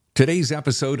Today's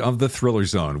episode of The Thriller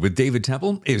Zone with David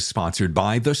Temple is sponsored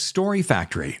by The Story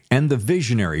Factory and the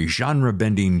visionary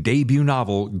genre-bending debut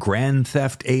novel Grand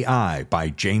Theft AI by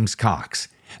James Cox.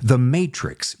 The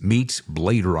Matrix meets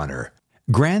Blade Runner.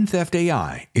 Grand Theft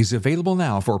AI is available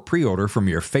now for pre-order from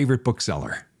your favorite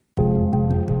bookseller.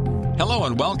 Hello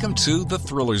and welcome to The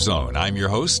Thriller Zone. I'm your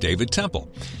host, David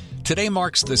Temple. Today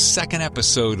marks the second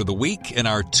episode of the week in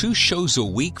our 2 shows a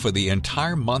week for the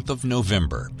entire month of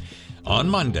November. On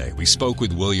Monday, we spoke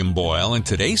with William Boyle, and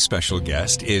today's special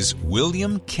guest is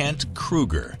William Kent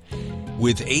Krueger.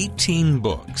 With 18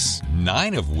 books,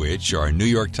 9 of which are New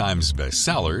York Times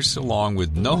Bestsellers, along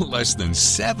with no less than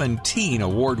 17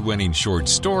 award-winning short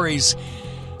stories,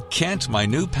 Kent, my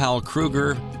new pal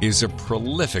Krueger, is a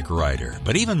prolific writer.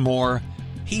 But even more,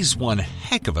 he's one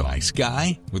heck of a nice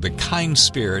guy with a kind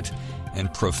spirit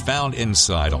and profound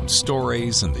insight on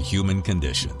stories and the human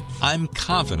condition. I'm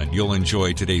confident you'll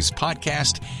enjoy today's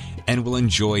podcast and will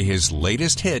enjoy his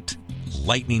latest hit,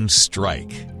 Lightning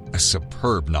Strike, a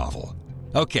superb novel.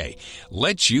 Okay,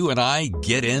 let's you and I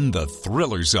get in the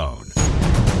Thriller Zone.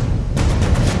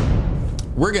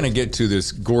 We're going to get to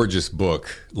this gorgeous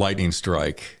book, Lightning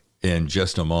Strike, in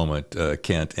just a moment,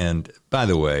 Kent. And by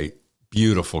the way,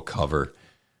 beautiful cover.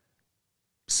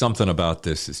 Something about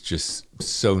this is just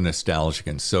so nostalgic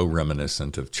and so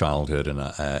reminiscent of childhood, and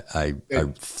I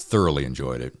thoroughly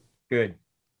enjoyed it. Good.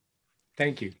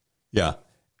 Thank you. Yeah.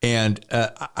 And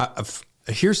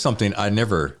here's something I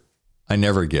never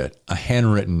get, a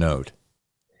handwritten note.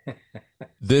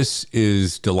 This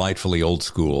is delightfully old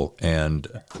school, and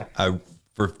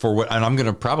for what, and I'm going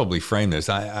to probably frame this.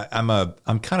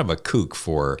 I'm kind of a kook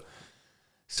for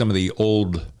some of the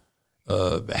old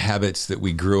habits that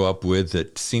we grew up with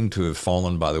that seem to have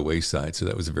fallen by the wayside. So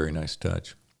that was a very nice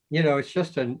touch. You know, it's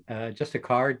just a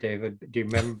card, David.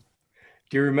 Do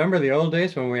you remember the old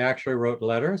days when we actually wrote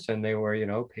letters and they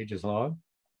were, pages long?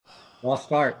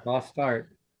 Lost art.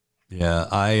 Yeah,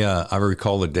 I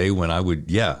recall the day when I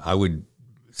would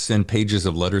send pages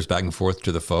of letters back and forth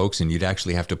to the folks, and you'd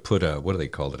actually have to put a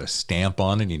stamp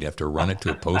on it, and you'd have to run it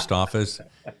to a post office.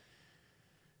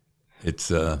 It's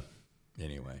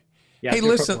anyway. Yeah, hey,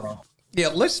 listen. Yeah,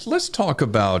 let's talk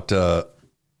about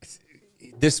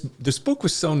this. This book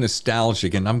was so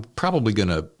nostalgic, and I'm probably going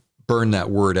to burn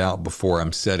that word out before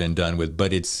I'm said and done with.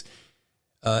 But it's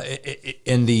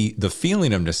and the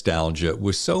feeling of nostalgia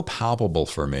was so palpable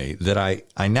for me that I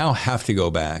now have to go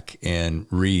back and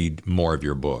read more of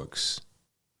your books.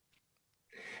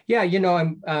 Yeah,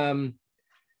 I'm.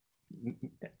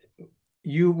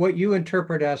 What you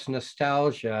interpret as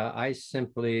nostalgia, I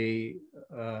simply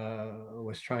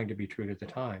was trying to be true to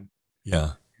the time.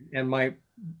 Yeah. And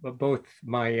both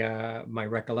my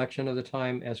recollection of the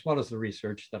time, as well as the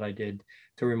research that I did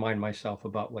to remind myself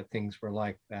about what things were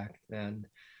like back then.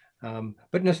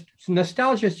 But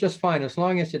nostalgia is just fine as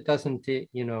long as it doesn't, veer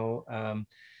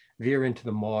into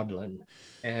the maudlin.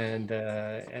 And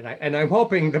I'm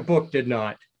hoping the book did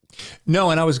not.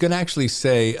 No, and I was going to actually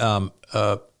say,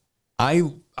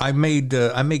 I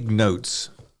make notes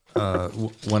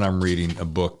when I'm reading a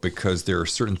book because there are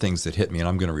certain things that hit me, and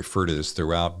I'm going to refer to this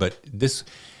throughout. But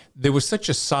there was such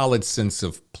a solid sense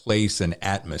of place and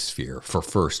atmosphere for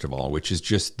first of all, which is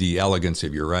just the elegance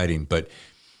of your writing. But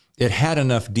it had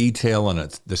enough detail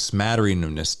and the smattering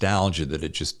of nostalgia that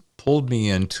it just pulled me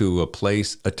into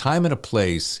a time and a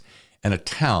place and a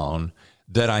town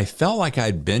that I felt like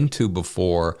I'd been to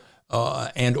before.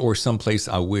 And or someplace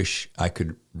I wish I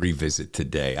could revisit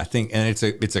today. I think, and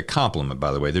it's a compliment,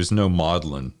 by the way. There's no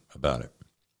maudlin about it.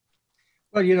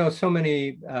 Well, so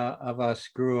many of us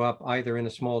grew up either in a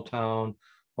small town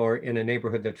or in a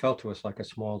neighborhood that felt to us like a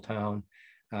small town.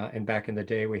 And back in the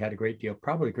day, we had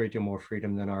probably a great deal more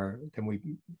freedom than we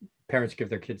parents give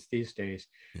their kids these days,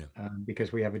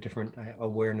 because we have a different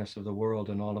awareness of the world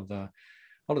and all of the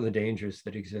dangers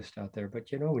that exist out there. But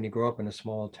when you grow up in a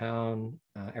small town,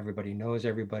 everybody knows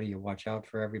everybody, you watch out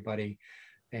for everybody,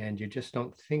 and you just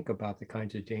don't think about the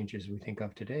kinds of dangers we think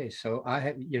of today. So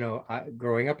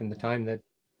growing up in the time that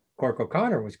Cork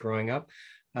O'Connor was growing up,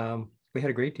 we had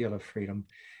a great deal of freedom.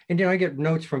 And I get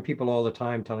notes from people all the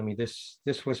time telling me this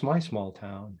was my small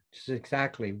town. This is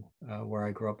exactly where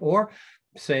I grew up, or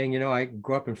saying, I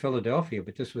grew up in Philadelphia,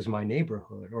 but this was my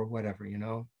neighborhood, or whatever.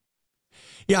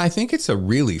 Yeah, I think it's a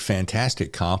really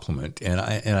fantastic compliment,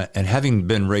 and having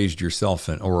been raised yourself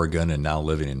in Oregon and now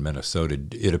living in Minnesota,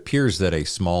 it appears that a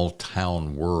small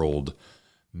town world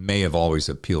may have always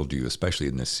appealed to you, especially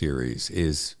in this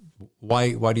series.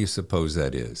 Why do you suppose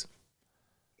that is?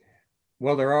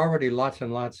 Well, there are already lots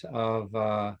and lots of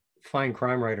fine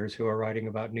crime writers who are writing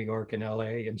about New York and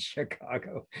LA and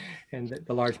Chicago and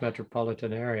the large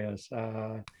metropolitan areas.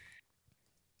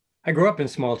 I grew up in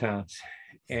small towns,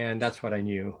 and that's what I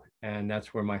knew. And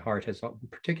that's where my heart has,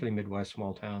 particularly Midwest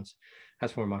small towns,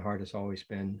 that's where my heart has always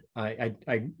been. I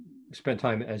spent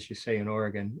time, as you say, in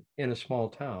Oregon, in a small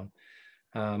town.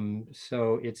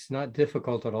 So it's not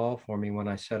difficult at all for me when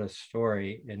I set a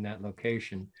story in that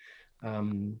location,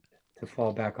 um, to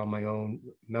fall back on my own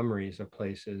memories of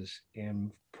places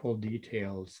and pull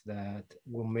details that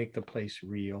will make the place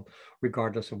real,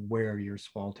 regardless of where your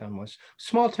small town was.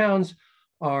 Small towns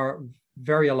are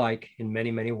very alike in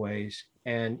many, many ways,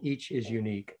 and each is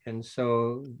unique. And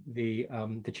so the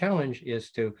challenge is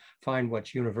to find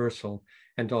what's universal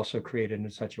and also create it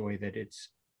in such a way that it's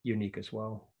unique as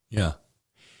well. Yeah.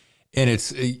 And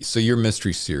it's so your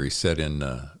mystery series set in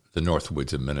the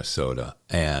Northwoods of Minnesota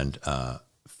and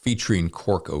featuring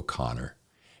Cork O'Connor.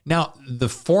 Now, the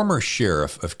former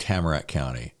sheriff of Tamarack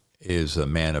County is a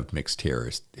man of mixed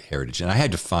heritage, and I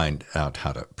had to find out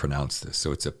how to pronounce this.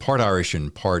 So it's a part Irish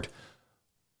and part,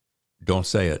 don't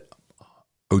say it,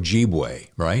 Ojibwe,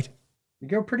 right?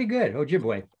 You're pretty good,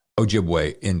 Ojibwe.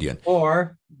 Ojibwe Indian.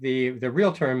 Or the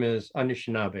real term is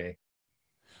Anishinaabe.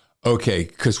 Okay,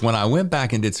 because when I went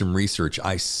back and did some research,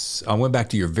 I went back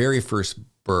to your very first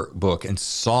book and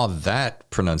saw that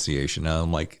pronunciation. And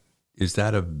I'm like, is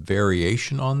that a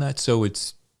variation on that? So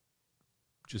it's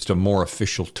just a more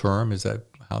official term? Is that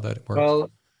how that works?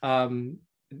 Well, the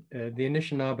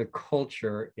Anishinaabe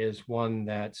culture is one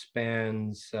that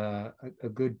spans a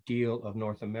good deal of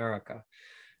North America.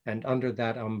 And under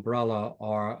that umbrella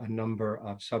are a number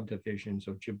of subdivisions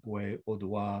of Ojibwe,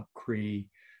 Odawa, Cree,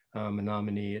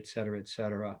 Menominee, et cetera, et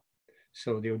cetera.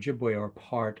 So the Ojibwe are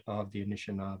part of the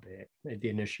Anishinaabe.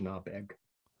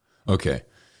 Okay.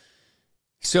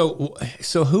 So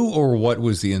who or what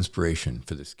was the inspiration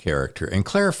for this character? And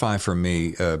clarify for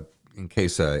me, in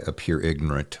case I appear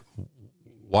ignorant,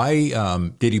 why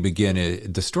did he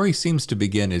begin? The story seems to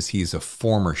begin as he's a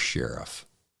former sheriff.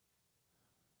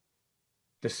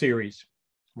 The series.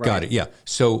 Right. Got it. Yeah.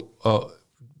 So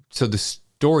the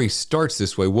story starts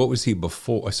this way. What was he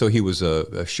before? So he was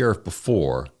a sheriff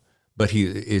before, but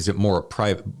is it more a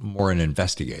private, more an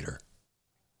investigator?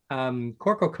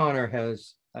 Cork O'Connor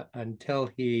has, until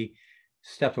he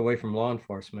stepped away from law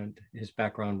enforcement, his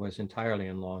background was entirely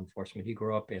in law enforcement. He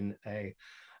grew up in a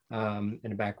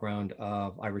background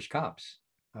of Irish cops.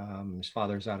 His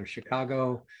father's out of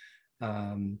Chicago.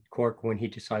 Cork, when he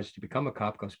decides to become a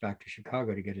cop, goes back to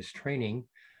Chicago to get his training,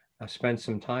 spends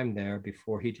some time there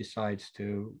before he decides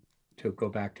to go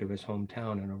back to his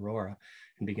hometown in Aurora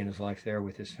and begin his life there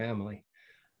with his family.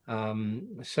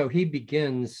 So he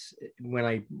begins when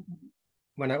I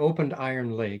opened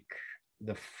Iron Lake,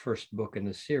 the first book in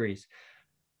the series.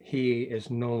 He is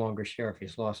no longer sheriff.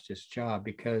 He's lost his job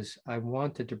because I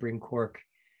wanted to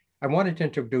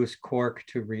introduce Cork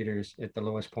to readers at the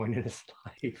lowest point in his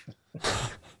life.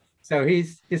 So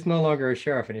he's no longer a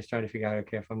sheriff, and he's trying to figure out,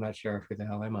 okay, if I'm not sheriff, who the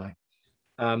hell am I?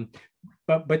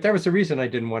 But there was a reason I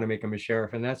didn't want to make him a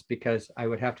sheriff, and that's because I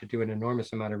would have to do an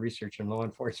enormous amount of research in law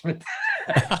enforcement.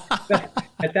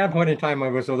 At that point in time, I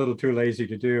was a little too lazy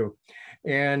to do,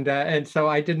 and so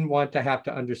I didn't want to have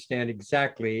to understand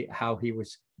exactly how he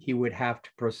would have to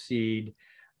proceed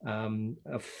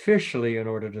officially in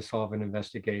order to solve an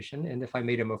investigation. And if I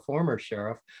made him a former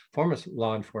sheriff, former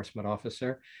law enforcement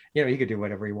officer, he could do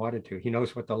whatever he wanted to. He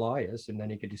knows what the law is, and then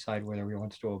he could decide whether he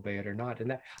wants to obey it or not.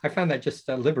 And I found that just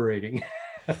liberating.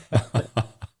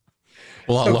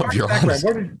 Well, I love your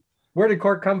honesty. Where did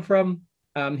Cork come from?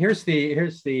 Here's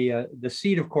the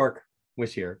seed of Cork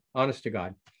was here, honest to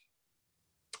God.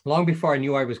 Long before I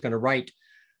knew I was going to write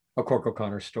a Cork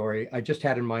O'Connor story, I just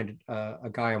had in mind a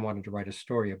guy I wanted to write a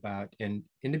story about. And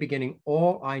in the beginning,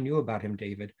 all I knew about him,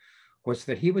 David, was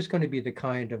that he was going to be the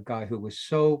kind of guy who was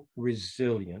so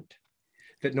resilient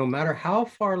that no matter how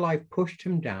far life pushed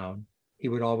him down, he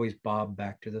would always bob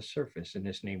back to the surface, and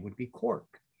his name would be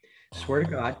Cork. Swear to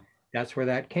God, that's where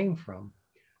that came from.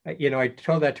 I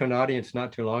told that to an audience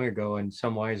not too long ago, and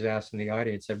some wise ass in the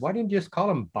audience said, "Why didn't you just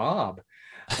call him Bob?"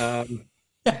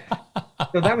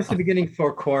 So that was the beginning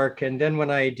for Cork. And then when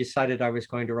I decided I was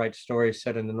going to write stories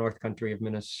set in the North Country of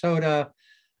Minnesota,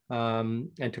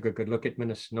 and took a good look at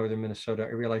northern Minnesota,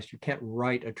 I realized you can't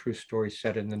write a true story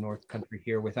set in the North Country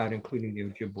here without including the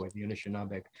Ojibwe, the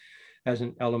Anishinaabe, as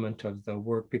an element of the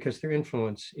work, because their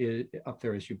influence up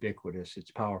there is ubiquitous.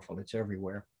 It's powerful. It's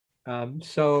everywhere.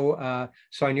 So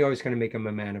I knew I was going to make him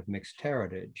a man of mixed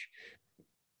heritage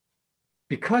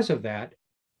because of that,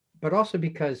 but also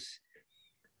because,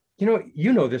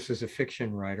 this as a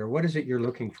fiction writer, what is it you're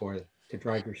looking for to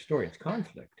drive your story. It's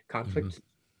conflict. Mhm. Conflict is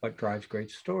what drives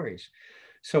great stories.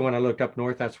 So when I looked up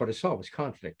north, that's what I saw was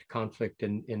conflict. Conflict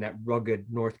in that rugged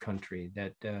North Country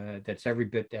that's every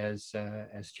bit as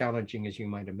challenging as you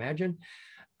might imagine.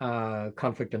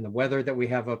 Conflict in the weather that we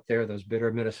have up there, those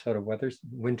bitter Minnesota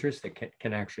winters that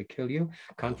can actually kill you.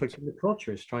 Conflict in the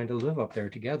cultures, trying to live up there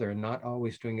together and not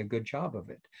always doing a good job of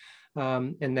it.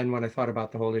 And then when I thought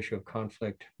about the whole issue of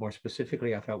conflict more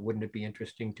specifically, I thought, wouldn't it be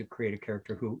interesting to create a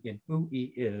character who, in who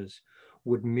he is,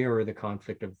 would mirror the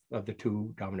conflict of the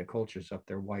two dominant cultures up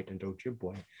there, white and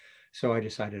Ojibwe. So I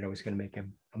decided I was going to make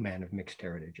him a man of mixed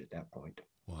heritage at that point.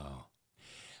 Wow.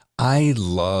 I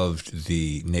loved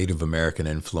the Native American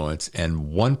influence, and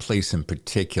one place in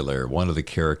particular, one of the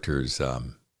characters,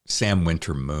 Sam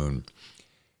Winter Moon,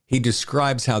 he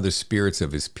describes how the spirits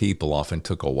of his people often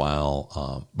took a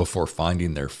while before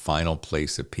finding their final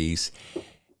place of peace.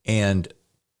 And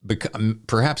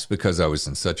perhaps because I was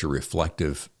in such a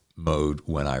reflective mode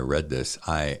when I read this,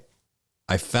 I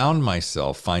found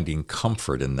myself finding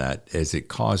comfort in that as it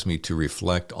caused me to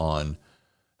reflect on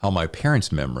how my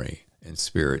parents' memory and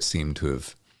spirit seem to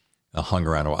have hung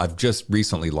around. I've just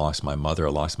recently lost my mother.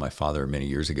 I lost my father many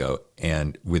years ago.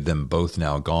 And with them both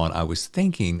now gone, I was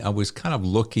kind of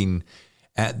looking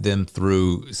at them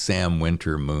through Sam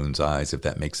Winter Moon's eyes, if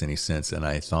that makes any sense. And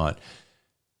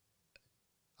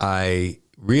I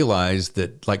realized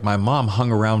that, like, my mom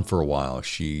hung around for a while.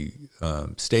 She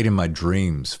stayed in my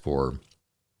dreams for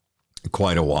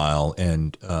quite a while,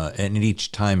 and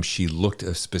each time she looked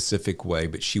a specific way,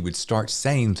 but she would start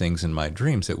saying things in my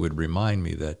dreams that would remind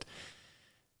me that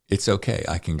it's okay,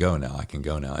 I can go now,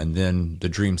 and then the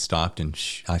dream stopped, and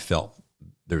I felt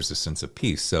there's a sense of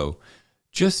peace. So,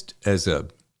 just as an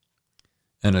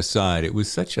aside, it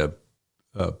was such a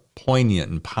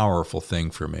poignant and powerful thing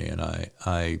for me, and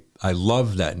I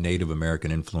love that Native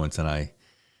American influence, and I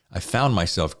found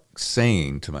myself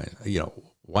saying to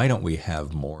why don't we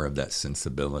have more of that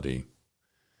sensibility?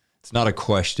 It's not a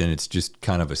question. It's just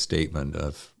kind of a statement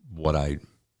of what I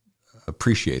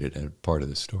appreciated as part of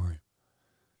the story.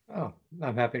 Oh,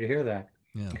 I'm happy to hear that.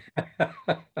 Yeah.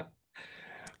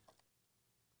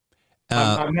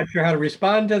 I'm not sure how to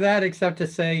respond to that, except to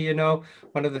say,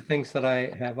 one of the things that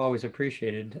I have always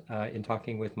appreciated in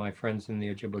talking with my friends in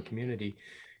the Ojibwe community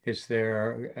is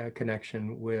their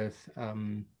connection with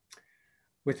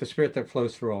the spirit that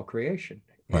flows through all creation.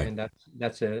 Right. And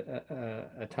that's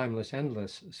a timeless,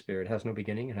 endless spirit. It has no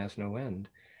beginning, it has no end.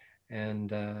 And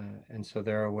so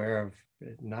they're aware of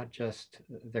not just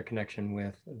their connection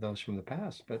with those from the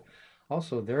past, but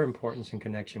also their importance and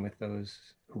connection with those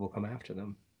who will come after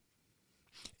them.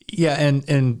 Yeah,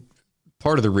 and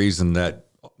part of the reason that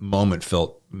moment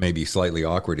felt maybe slightly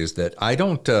awkward is that I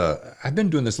don't. I've been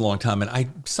doing this a long time, and I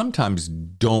sometimes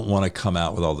don't want to come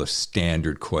out with all the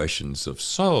standard questions of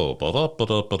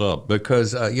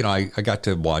because I got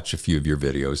to watch a few of your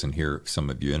videos and hear some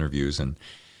of your interviews, and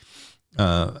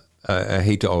I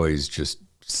hate to always just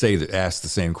ask the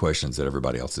same questions that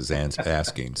everybody else is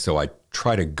asking. So I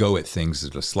try to go at things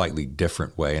in a slightly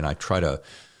different way, and I try to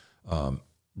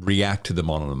react to them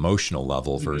on an emotional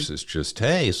level versus just,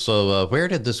 hey, so where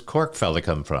did this cork fella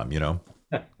come from?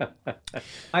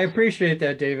 I appreciate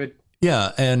that, David.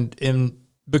 Yeah, and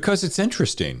because it's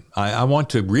interesting, I want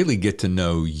to really get to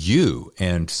know you.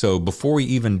 And so before we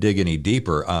even dig any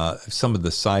deeper, some of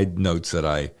the side notes that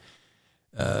I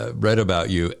read about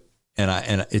you,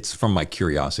 and it's from my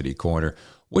curiosity corner.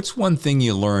 What's one thing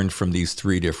you learned from these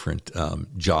three different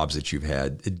jobs that you've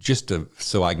had,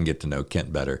 so I can get to know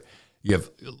Kent better? You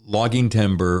have logging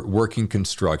timber, working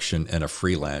construction, and a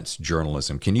freelance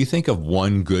journalism. Can you think of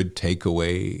one good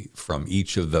takeaway from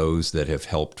each of those that have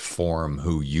helped form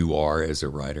who you are as a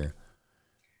writer?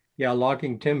 Yeah,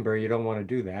 logging timber, you don't want to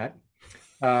do that.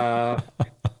 Uh,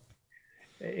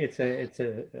 it's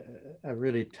a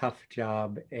really tough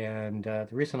job, and the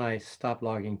reason I stopped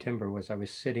logging timber was I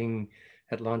was sitting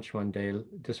at lunch one day.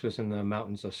 This was in the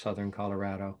mountains of southern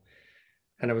Colorado,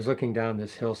 and I was looking down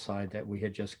this hillside that we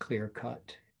had just clear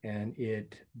cut, and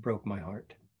it broke my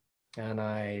heart. And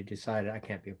I decided I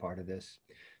can't be a part of this.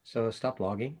 So I stopped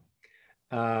logging.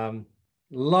 Um,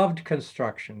 Loved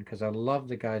construction because I loved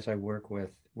the guys I worked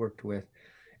with.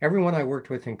 Everyone I worked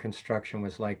with in construction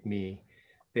was like me.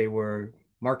 They were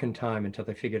marking time until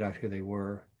they figured out who they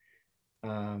were.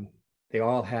 Um, they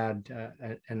all had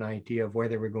an idea of where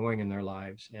they were going in their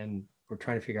lives and were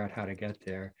trying to figure out how to get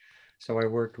there. So I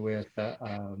worked with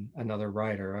another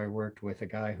writer. I worked with a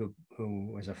guy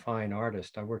who was a fine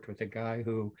artist. I worked with a guy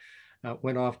who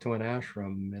went off to an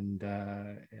ashram and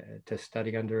to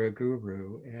study under a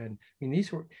guru. And I mean,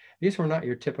 these were not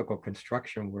your typical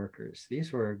construction workers.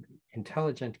 These were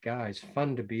intelligent guys,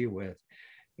 fun to be with,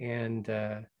 and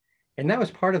that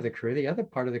was part of the crew. The other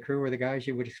part of the crew were the guys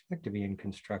you would expect to be in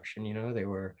construction. You know, they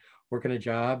were working a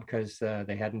job because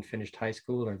they hadn't finished high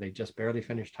school, or they just barely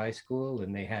finished high school,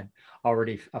 and they had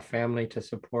already a family to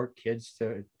support, kids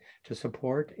to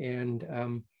support, and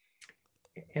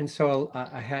so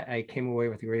I came away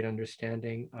with a great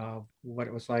understanding of what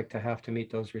it was like to have to meet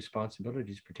those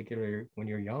responsibilities, particularly when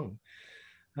you're young,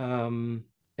 and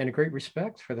a great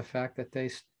respect for the fact that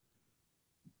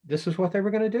this is what they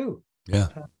were going to do. Yeah.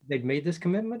 They'd made this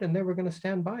commitment and they were going to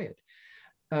stand by it.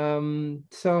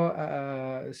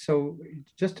 So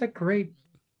just a great,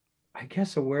 I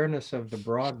guess, awareness of the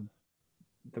broad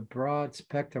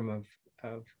spectrum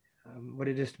of what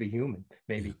it is to be human,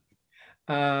 maybe.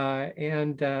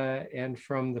 And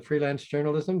from the freelance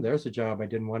journalism, there's a job I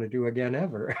didn't want to do again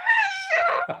ever.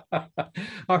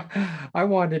 I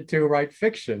wanted to write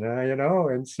fiction,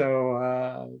 and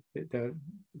so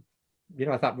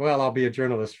I thought, well, I'll be a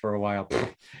journalist for a while.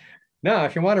 No,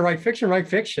 if you want to write fiction, write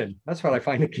fiction. That's what I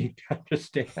find it key to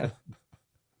understand.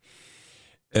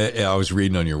 I was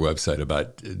reading on your website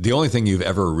about the only thing you've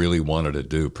ever really wanted to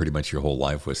do pretty much your whole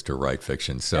life was to write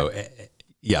fiction. So,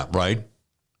 yeah, right?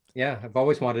 Yeah, I've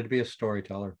always wanted to be a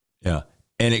storyteller. Yeah.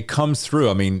 And it comes through.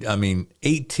 I mean,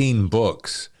 18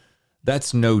 books,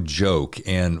 that's no joke.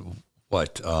 And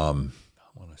what, I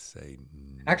want to say.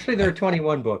 Actually, there are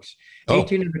 21 books,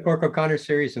 18 in the Cork O'Connor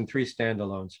series and 3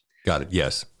 standalones. Got it.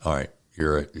 Yes. All right.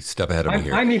 You're a step ahead of me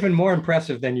here. I'm even more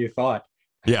impressive than you thought.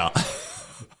 Yeah.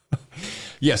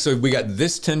 Yeah. So we got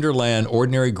This Tender Land,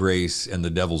 Ordinary Grace, and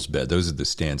The Devil's Bed. Those are the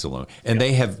standalone. And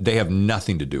they have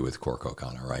nothing to do with Cork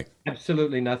O'Connor, right?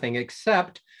 Absolutely nothing,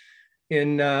 except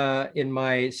in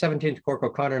my 17th Cork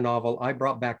O'Connor novel, I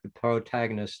brought back the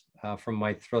protagonist from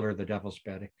my thriller, The Devil's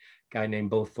Bed, a guy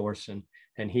named Bo Thorson.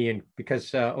 And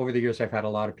because over the years, I've had a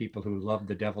lot of people who love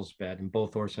The Devil's Bed, and Bo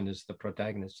Thorson is the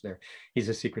protagonist there. He's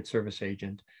a Secret Service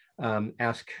agent.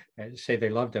 Say they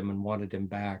loved him and wanted him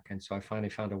back. And so I finally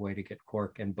found a way to get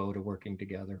Cork and Bo to working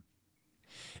together.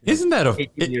 Isn't that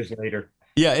 18 years later?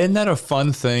 Yeah. Isn't that a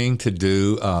fun thing to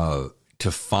do?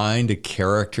 To find a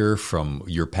character from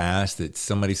your past that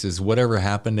somebody says, whatever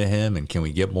happened to him, and can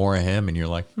we get more of him? And you're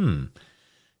like,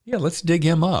 yeah, let's dig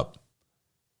him up.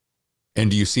 And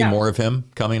do you see more of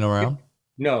him coming around?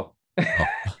 No. Oh.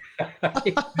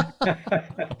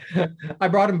 I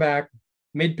brought him back,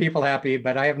 made people happy,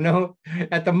 but I have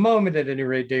at the moment at any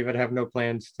rate, David, I have no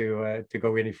plans to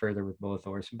go any further with Bo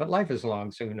Thorson. But life is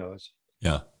long, so who knows?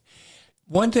 Yeah.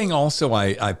 One thing also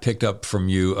I picked up from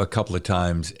you a couple of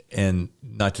times, and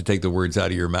not to take the words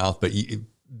out of your mouth, but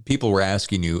people were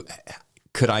asking you,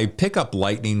 could I pick up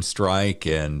Lightning Strike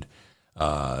and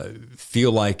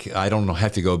feel like I don't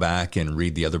have to go back and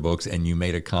read the other books? And you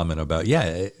made a comment about,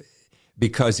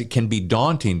 because it can be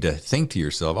daunting to think to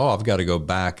yourself, I've got to go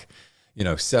back,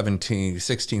 16,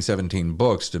 17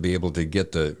 books to be able to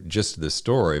get the gist of the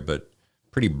story, but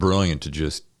pretty brilliant to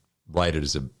just write it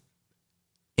as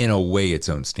in a way, its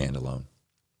own standalone.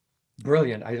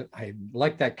 Brilliant. I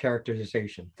like that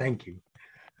characterization. Thank you.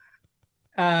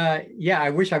 I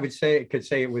wish I could say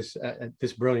it was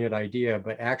this brilliant idea,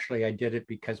 but actually I did it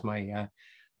because my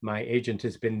agent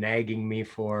has been nagging me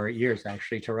for years,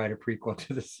 actually, to write a prequel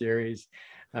to the series.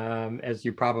 As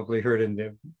you probably heard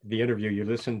in the interview you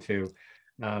listened to,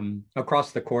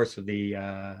 across the course of the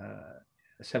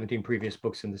 17 previous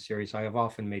books in the series, I have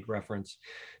often made reference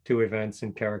to events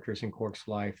and characters in Cork's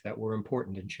life that were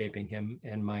important in shaping him.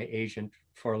 And my agent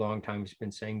for a long time has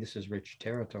been saying, this is rich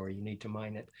territory, you need to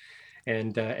mine it.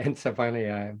 And so finally,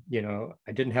 I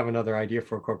didn't have another idea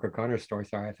for a Cork O'Connor story,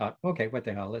 so I thought, okay, what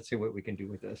the hell? Let's see what we can do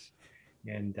with this.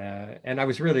 And I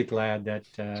was really glad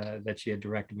that she had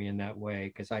directed me in that way,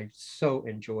 because I so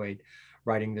enjoyed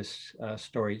writing this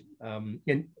story,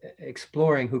 in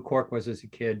exploring who Cork was as a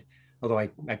kid. Although I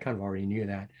kind of already knew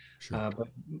that, sure.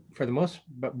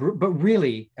 but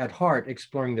really at heart,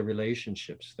 exploring the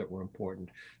relationships that were important.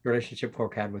 The relationship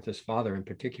Cork had with his father in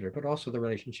particular, but also the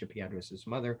relationship he had with his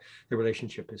mother, the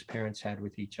relationship his parents had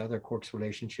with each other, Cork's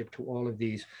relationship to all of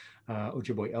these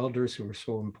Ojibwe elders who were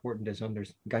so important as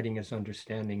guiding his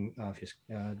understanding of his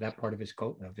that part of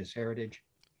his heritage.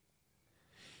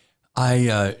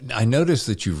 I noticed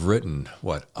that you've written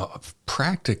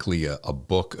practically a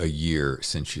book a year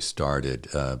since you started.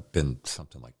 Been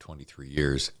something like 23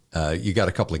 years. You got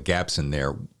a couple of gaps in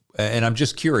there, and I'm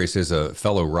just curious, as a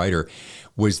fellow writer,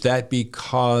 was that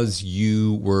because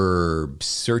you were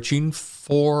searching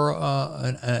for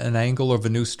an angle of a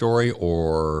new story,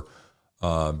 or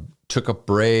took a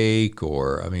break,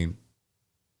 or, I mean,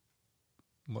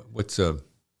 what's a...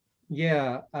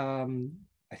 Yeah,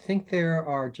 I think there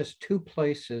are just two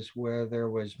places where there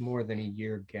was more than a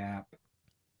year gap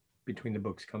between the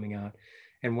books coming out.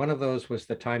 And one of those was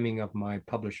the timing of my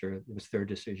publisher. It was their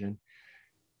decision.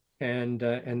 And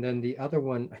then the other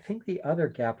one, I think the other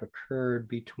gap occurred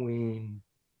between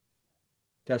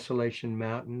Desolation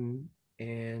Mountain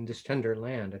and This Tender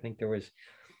Land. I think there was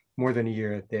more than a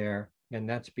year there. And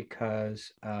that's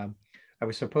because I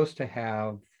was supposed to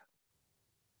have,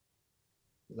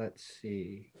 let's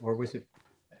see, or was it,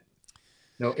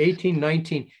 no,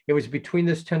 1819. It was between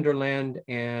This Tender Land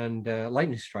and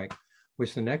Lightning Strike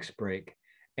was the next break.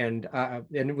 And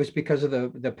it was because of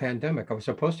the pandemic. I was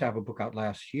supposed to have a book out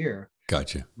last year.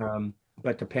 Gotcha.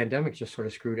 But the pandemic just sort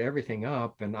of screwed everything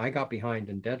up, and I got behind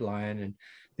in deadline,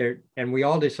 and we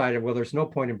all decided, well, there's no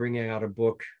point in bringing out a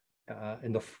book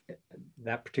in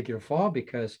that particular fall,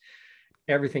 because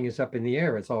everything is up in the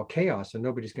air. It's all chaos, and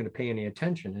nobody's going to pay any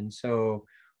attention. And so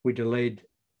we delayed.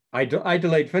 I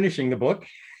delayed finishing the book,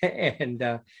 and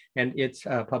its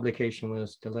publication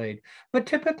was delayed. But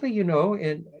typically,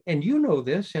 and you know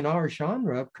this, in our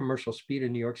genre, commercial speed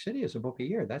in New York City is a book a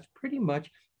year. That's pretty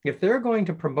much, if they're going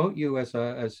to promote you as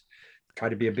try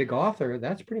to be a big author,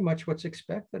 that's pretty much what's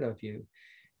expected of you.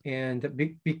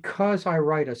 And because I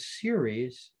write a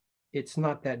series, it's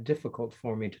not that difficult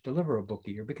for me to deliver a book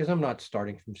a year, because I'm not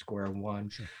starting from square one.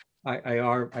 Sure.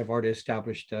 I've already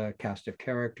established a cast of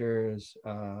characters,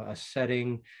 a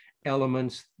setting,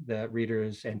 elements that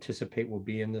readers anticipate will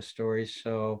be in the story.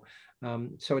 So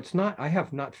it's not, I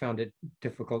have not found it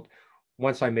difficult.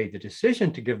 Once I made the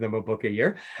decision to give them a book a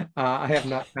year, I have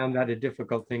not found that a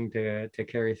difficult thing to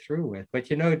carry through with. But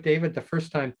David, the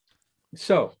first time,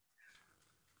 so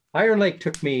Iron Lake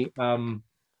took me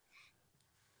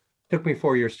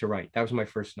 4 years to write. That was my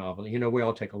first novel. We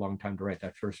all take a long time to write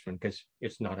that first one, because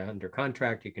it's not under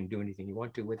contract. You can do anything you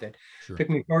want to with it. Sure. Took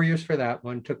me 4 years for that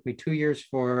one. Took me 2 years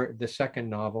for the second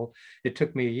novel. It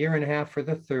took me a year and a half for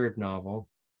the third novel,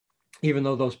 even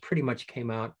though those pretty much came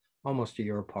out almost a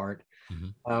year apart.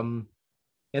 Mm-hmm.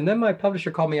 And then my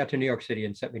publisher called me out to New York City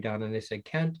and set me down, and they said,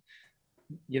 Kent,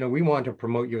 we want to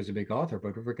promote you as a big author,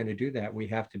 but if we're going to do that, we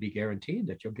have to be guaranteed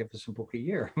that you'll give us a book a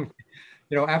year.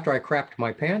 After I crapped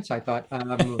my pants, I thought,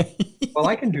 well,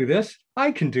 I can do this.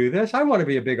 I want to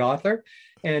be a big author.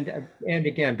 And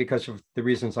again, because of the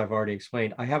reasons I've already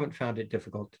explained, I haven't found it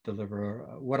difficult to deliver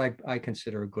what I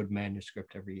consider a good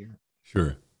manuscript every year.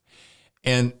 Sure.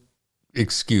 And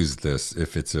excuse this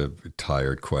if it's a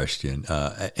tired question,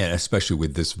 and especially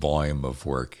with this volume of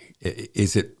work,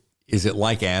 is it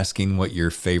like asking who your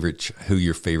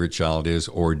favorite child is,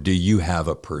 or do you have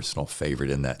a personal favorite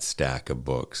in that stack of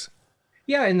books?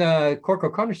 Yeah, in the Cork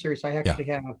O'Connor series, I actually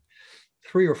have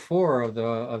 3 or 4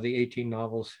 of the 18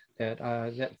 novels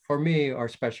that for me are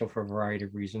special for a variety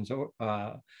of reasons.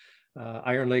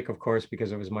 Iron Lake, of course,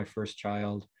 because it was my first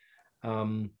child.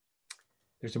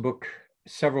 There's a book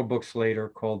several books later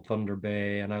called Thunder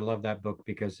Bay, and I love that book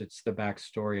because it's the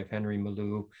backstory of Henry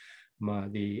Malou,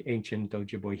 the ancient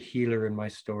Ojibwe healer in my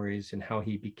stories, and how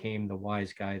he became the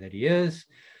wise guy that he is.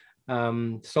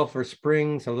 Sulphur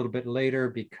Springs a little bit later,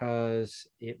 because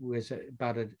it was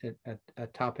about a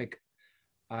topic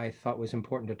I thought was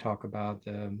important to talk about,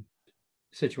 the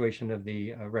situation of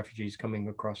the refugees coming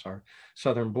across our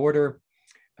southern border,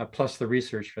 plus the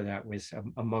research for that was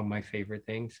among my favorite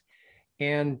things.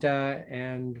 And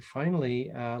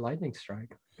finally, Lightning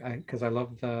Strike, because I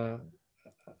love it.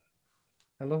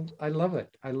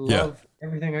 I love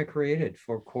everything I created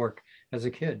for Cork as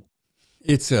a kid.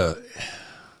 It's a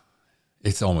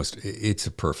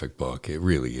perfect book. It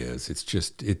really is. It's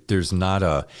just, there's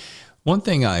not one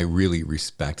thing I really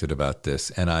respected about this,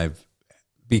 and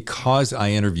because I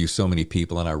interview so many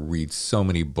people and I read so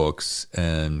many books,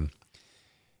 and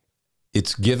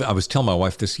I was telling my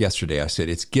wife this yesterday, I said,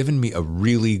 it's given me a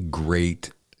really great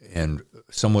and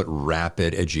somewhat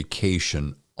rapid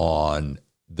education on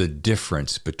the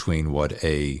difference between what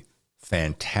a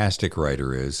fantastic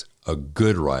writer is, a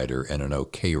good writer, and an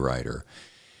okay writer.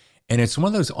 And it's one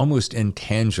of those almost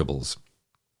intangibles.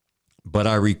 But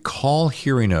I recall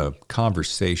hearing a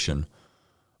conversation,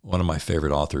 one of my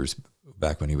favorite authors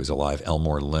back when he was alive,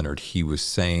 Elmore Leonard, he was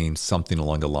saying something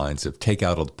along the lines of take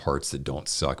out all the parts that don't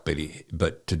suck,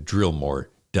 but to drill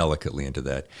more delicately into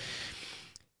that.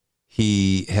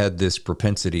 He had this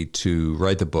propensity to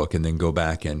write the book and then go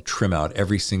back and trim out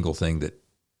every single thing that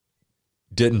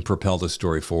didn't propel the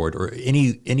story forward, or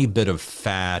any bit of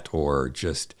fat, or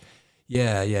just,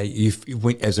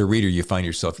 as a reader, you find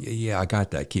yourself, I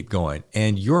got that, keep going.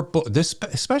 And your book,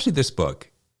 especially this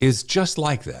book, is just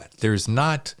like that. There's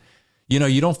not,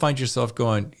 you don't find yourself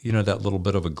going, that little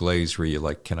bit of a glaze where you're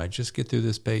like, can I just get through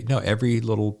this page? No, every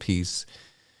little piece.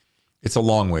 It's a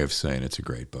long way of saying it's a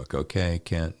great book. Okay,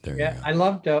 Kent, there you Yeah,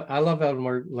 go. I love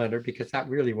Elmore Leonard because that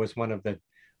really was one of the,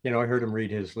 I heard him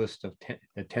read his list of 10,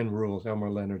 the 10 rules,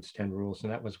 Elmore Leonard's 10 rules,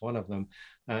 and that was one of them.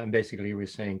 And basically he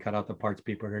was saying, cut out the parts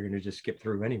people are going to just skip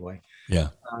through anyway. Yeah.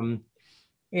 Um,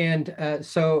 and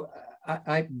so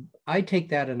I take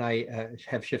that and I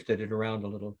have shifted it around a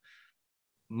little.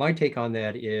 My take on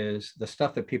that is the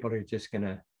stuff that people are just going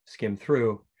to skim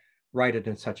through, write it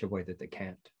in such a way that they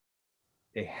can't.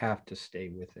 They have to stay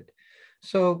with it.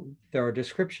 So there are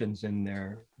descriptions in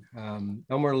there.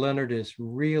 Elmore Leonard is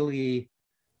really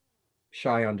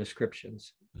shy on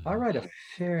descriptions. I write a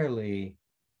fairly,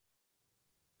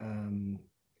 um,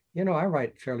 I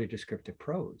write fairly descriptive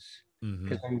prose Mm-hmm.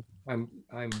 because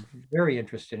I'm very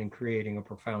interested in creating a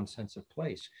profound sense of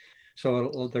place.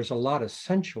 So there's a lot of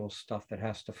sensual stuff that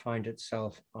has to find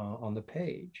itself on the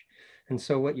page. And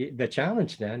so the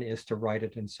challenge then is to write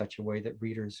it in such a way that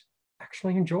readers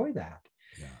actually enjoy that.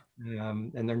 Yeah.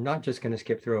 And they're not just going to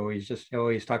skip through. He's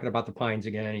talking about the pines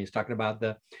again. He's talking about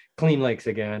the clean lakes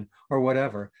again, or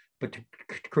whatever. But to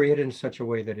create it in such a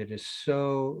way that it is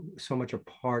so much a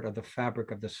part of the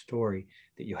fabric of the story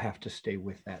that you have to stay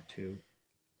with that too.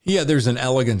 Yeah, there's an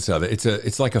elegance of it.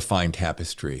 It's like a fine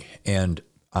tapestry, and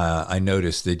I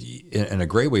noticed that, and a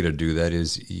great way to do that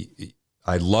is,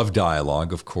 I love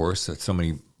dialogue, of course. So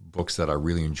many books that I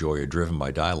really enjoy are driven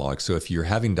by dialogue. So if you're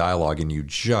having dialogue and you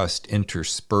just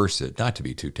intersperse it, not to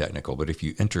be too technical, but if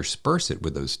you intersperse it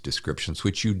with those descriptions,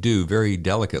 which you do very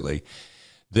delicately,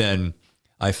 then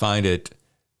I find it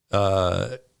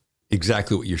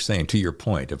exactly what you're saying, to your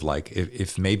point of like,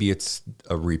 if maybe it's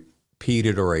a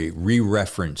repeated or a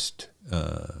re-referenced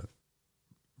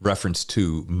reference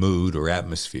to mood or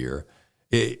atmosphere,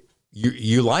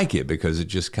 you like it because it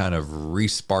just kind of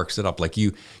re-sparks it up. Like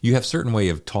you have certain way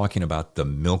of talking about the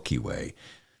Milky Way.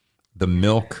 The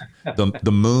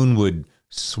the moon would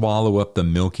swallow up the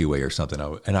Milky Way or something.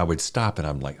 And I would stop and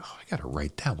I'm like, oh, I got to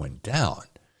write that one down.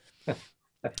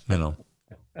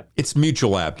 It's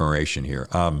mutual admiration here.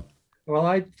 Well,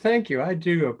 I thank you. I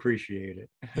do appreciate it.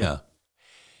 Yeah.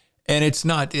 And it's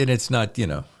not,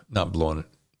 not blowing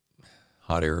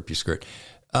hot air up your skirt.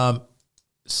 I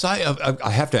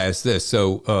have to ask this.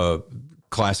 So,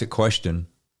 classic question: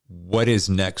 what is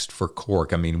next for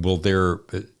Cork? I mean,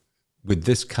 with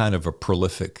this kind of a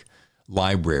prolific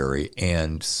library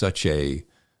and such an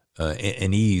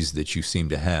ease that you seem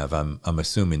to have, I'm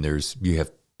assuming you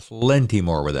have plenty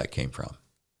more where that came from.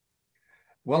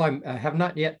 Well, I have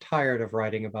not yet tired of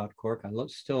writing about Cork.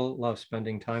 Still love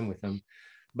spending time with them.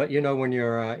 But when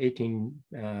you're 18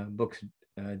 books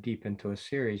deep into a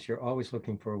series, you're always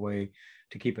looking for a way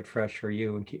to keep it fresh for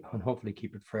you and hopefully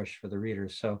keep it fresh for the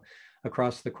readers. So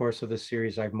across the course of the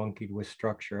series, I've monkeyed with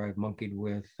structure. I've monkeyed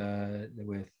with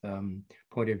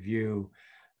point of view.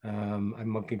 I've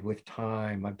monkeyed with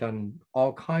time. I've done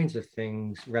all kinds of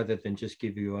things rather than just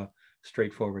give you a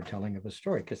straightforward telling of a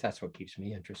story, because that's what keeps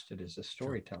me interested, is the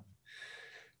storytelling.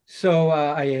 So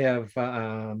I have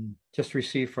just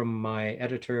received from my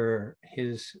editor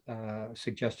his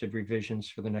suggested revisions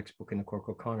for the next book in the Cork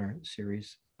O'Connor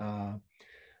series, a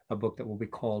book that will be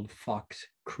called Fox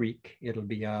Creek. It'll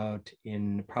be out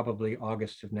in probably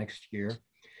August of next year.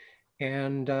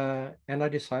 And I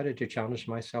decided to challenge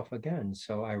myself again.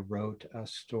 So I wrote a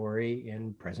story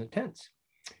in present tense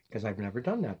because I've never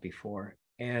done that before.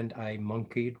 And I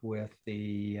monkeyed with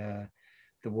the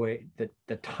way that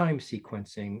the time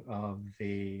sequencing of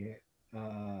the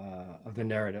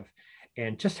narrative,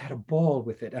 and just had a ball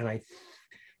with it. And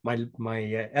my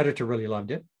editor really loved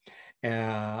it.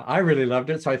 I really loved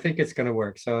it, so I think it's going to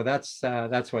work. So that's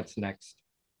what's next.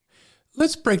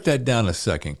 Let's break that down a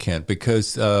second, Kent,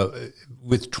 because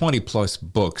with 20 plus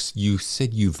books, you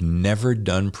said you've never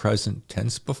done present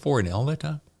tense before in all that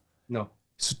time? No.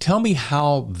 So tell me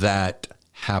how that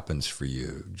happens for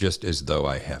you, just as though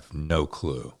I have no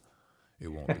clue. It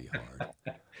won't be hard.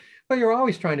 Well, you're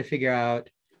always trying to figure out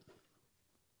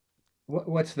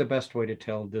what's the best way to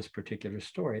tell this particular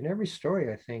story. And every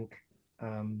story, I think,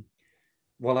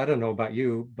 well, I don't know about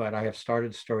you, but I have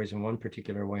started stories in one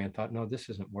particular way and thought, no, this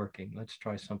isn't working. Let's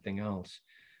try something else.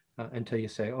 Until you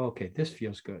say, oh, okay, this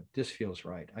feels good. This feels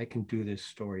right. I can do this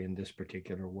story in this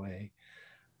particular way.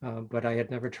 But I had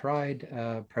never tried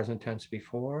present tense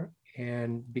before.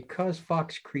 And because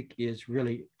Fox Creek is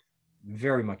really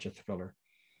very much a thriller,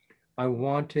 I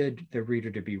wanted the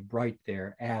reader to be right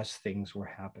there as things were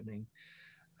happening.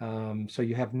 So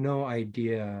you have no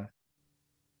idea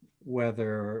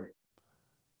whether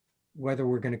whether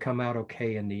we're going to come out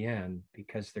okay in the end,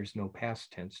 because there's no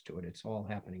past tense to it. It's all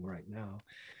happening right now.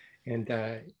 And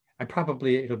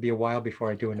it'll be a while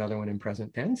before I do another one in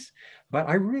present tense, but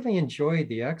I really enjoyed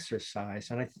the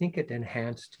exercise, and I think it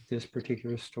enhanced this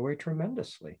particular story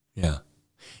tremendously. Yeah.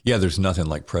 Yeah, there's nothing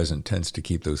like present tense to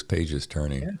keep those pages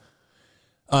turning.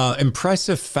 Yeah.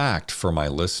 Impressive fact for my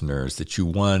listeners that you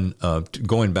won,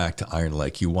 going back to Iron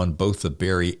Lake, you won both the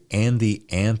Barry and the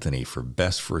Anthony for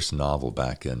Best First Novel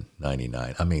back in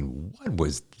 '99. I mean, what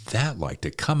was that like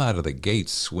to come out of the gate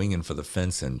swinging for the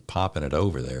fence and popping it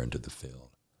over there into the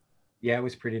field? Yeah, it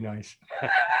was pretty nice.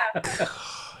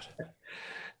 God.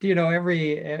 You know,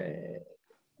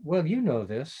 well, you know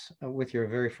this with your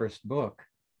very first book.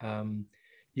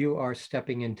 You are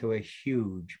stepping into a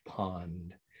huge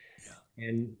pond,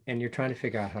 and you're trying to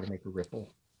figure out how to make a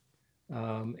ripple.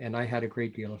 And I had a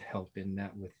great deal of help in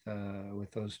that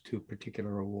with those two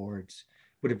particular awards.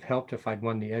 Would have helped if I'd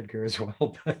won the Edgar as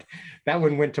well, but that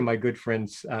one went to my good friend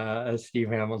Steve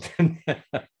Hamilton.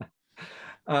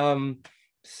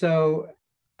 So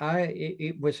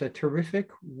it was a terrific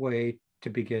way to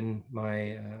begin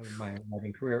my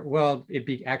writing career. Well,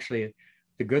 actually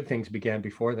the good things began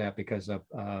before that, because a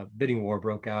bidding war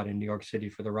broke out in New York City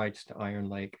for the rights to Iron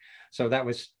Lake. So that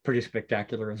was pretty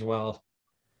spectacular as well.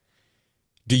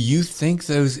 Do you think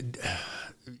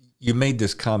you made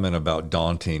this comment about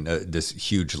daunting, this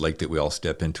huge lake that we all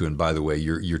step into? And by the way,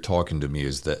 you're talking to me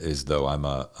as though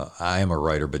I am a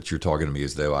writer, but you're talking to me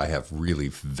as though I have really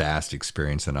vast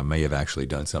experience and I may have actually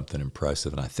done something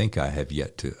impressive. And I think I have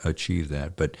yet to achieve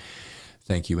that, but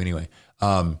thank you anyway.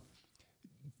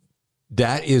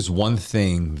 That is one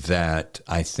thing that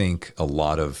I think a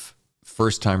lot of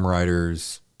first-time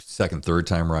writers, second,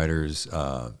 third-time writers,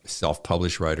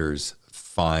 self-published writers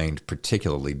find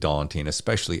particularly daunting.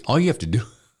 Especially, all you have to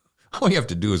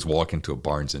do is walk into a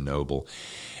Barnes and Noble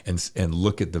and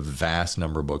look at the vast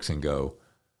number of books and go,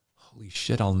 "Holy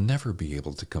shit! I'll never be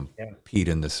able to compete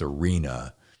in this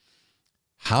arena."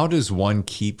 How does one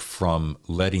keep from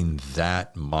letting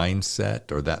that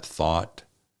mindset or that thought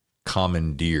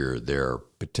commandeer their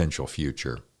potential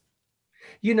future?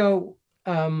 You know,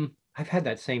 I've had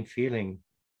that same feeling,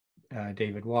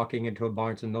 David, walking into a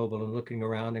Barnes and Noble and looking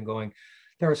around and going,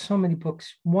 there are so many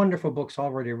books, wonderful books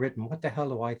already written. What the hell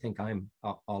do I think I'm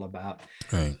all about?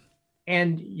 Right.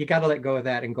 And you got to let go of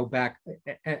that and go back.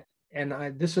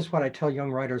 And this is what I tell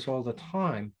young writers all the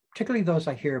time, particularly those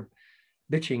I hear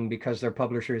bitching because their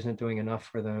publisher isn't doing enough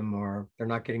for them, or they're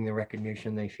not getting the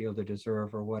recognition they feel they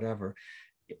deserve, or whatever,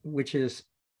 which is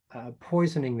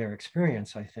poisoning their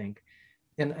experience, I think.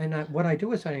 And what I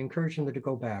do is I encourage them to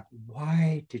go back.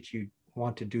 Why did you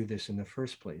want to do this in the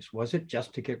first place? Was it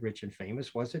just to get rich and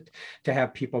famous? Was it to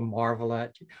have people marvel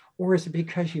at you? Or is it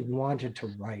because you wanted to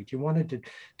write? You wanted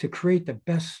to create the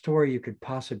best story you could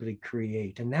possibly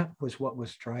create. And that was what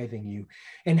was driving you.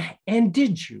 And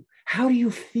did you? How do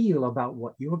you feel about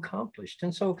what you accomplished?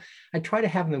 And so I try to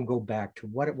have them go back to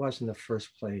what it was in the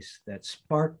first place that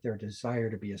sparked their desire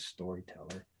to be a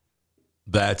storyteller.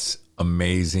 That's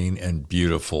amazing and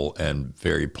beautiful and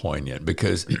very poignant,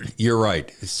 because you're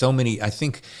right. So many, I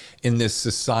think, in this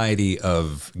society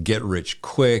of get rich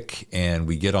quick, and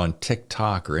we get on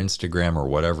TikTok or Instagram or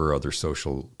whatever other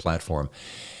social platform,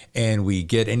 and we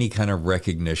get any kind of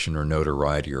recognition or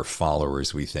notoriety or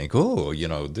followers, we think, oh,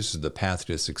 this is the path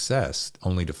to success,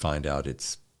 only to find out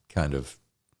it's kind of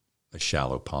a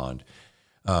shallow pond.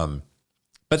 But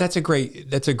that's a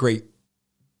great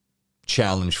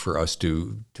challenge for us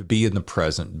to be in the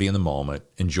present, be in the moment,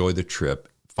 enjoy the trip,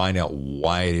 find out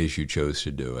why it is you chose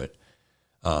to do it.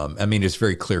 I mean, it's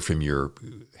very clear from your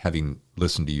having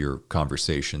listened to your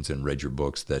conversations and read your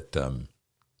books that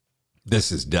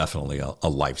this is definitely a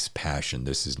life's passion.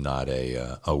 This is not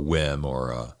a whim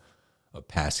or a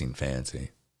passing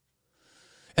fancy.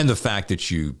 And the fact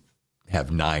that you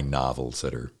have 9 novels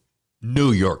that are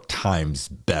New York Times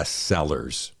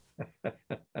bestsellers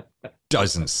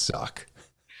doesn't suck.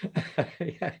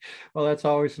 Yeah. Well, that's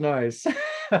always nice.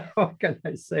 What can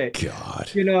I say? God.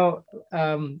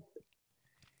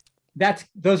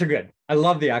 Those are good. I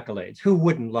love the accolades. Who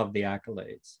wouldn't love the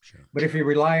accolades? Sure. But if you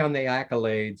rely on the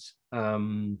accolades,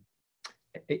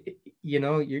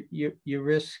 you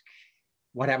risk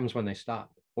what happens when they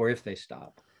stop, or if they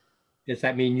stop. Does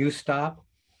that mean you stop,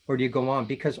 or do you go on?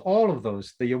 Because all of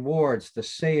those, the awards, the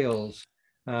sales,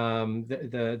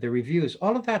 the reviews,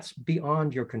 all of that's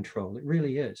beyond your control. It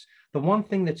really is. The one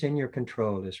thing that's in your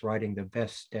control is writing the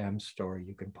best damn story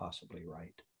you can possibly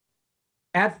write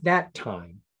at that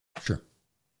time. Sure.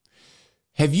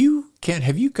 Have you, Kent,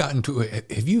 have you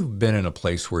been in a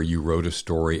place where you wrote a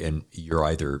story and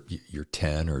you're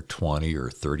 10 or 20 or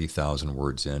 30,000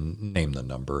 words in, name the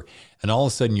number, and all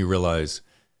of a sudden you realize,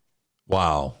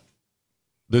 wow,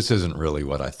 this isn't really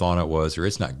what I thought it was, or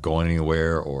it's not going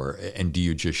anywhere, and do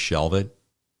you just shelve it?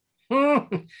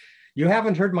 You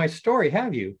haven't heard my story,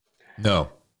 have you? No.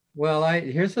 Well,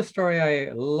 here's the story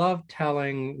I love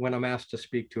telling when I'm asked to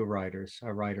speak to writers,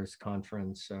 a writers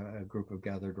conference, a group of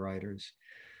gathered writers.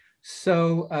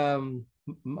 So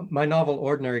my novel,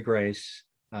 Ordinary Grace,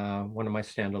 one of my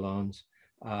standalones,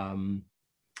 um,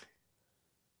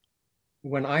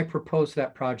 when I proposed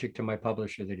that project to my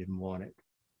publisher, they didn't want it.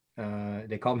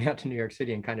 They called me out to New York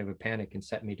City in kind of a panic and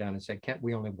set me down and said, Kent,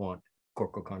 we only want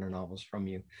Cork O'Connor novels from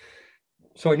you.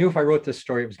 So I knew if I wrote this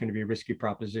story, it was going to be a risky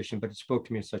proposition, but it spoke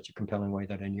to me in such a compelling way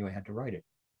that I knew I had to write it.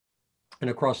 And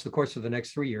across the course of the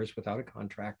next 3 years, without a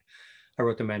contract, I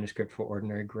wrote the manuscript for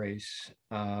Ordinary Grace.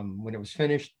 When it was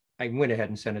finished, I went ahead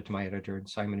and sent it to my editor, and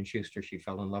Simon & Schuster. She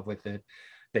fell in love with it.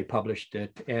 They published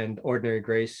it, and Ordinary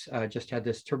Grace just had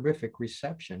this terrific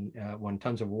reception. Won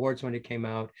tons of awards when it came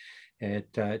out.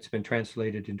 It's been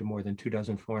translated into more than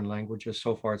 24 foreign languages.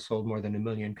 So far, it's sold more than 1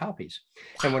 million copies.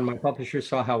 And when my publisher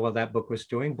saw how well that book was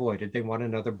doing, boy, did they want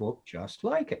another book just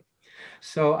like it.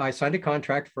 So I signed a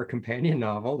contract for a companion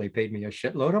novel. They paid me a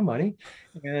shitload of money.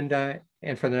 And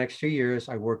for the next 2 years,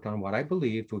 I worked on what I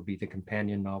believed would be the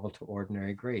companion novel to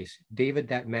Ordinary Grace. David,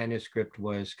 that manuscript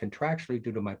was contractually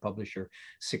due to my publisher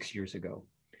 6 years ago.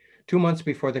 2 months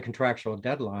before the contractual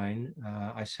deadline,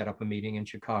 I set up a meeting in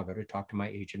Chicago to talk to my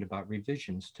agent about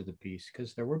revisions to the piece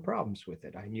because there were problems with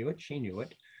it. I knew it, she knew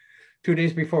it. 2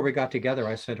 days before we got together,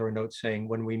 I sent her a note saying,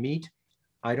 when we meet,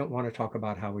 I don't want to talk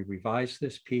about how we revise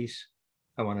this piece.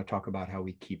 I want to talk about how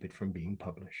we keep it from being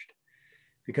published.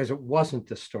 Because it wasn't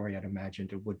the story I'd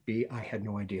imagined it would be. I had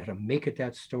no idea how to make it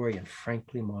that story, and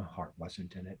frankly, my heart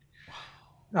wasn't in it.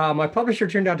 My publisher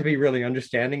turned out to be really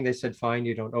understanding. They said, fine,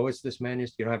 you don't owe us this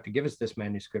manuscript. You don't have to give us this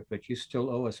manuscript, but you still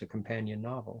owe us a companion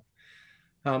novel.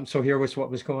 So here was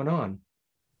what was going on.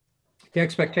 The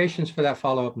expectations for that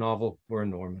follow-up novel were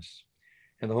enormous.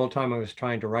 And the whole time I was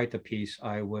trying to write the piece,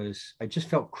 I just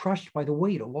felt crushed by the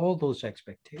weight of all those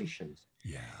expectations.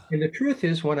 Yeah. And the truth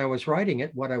is, when I was writing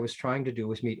it, what I was trying to do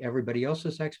was meet everybody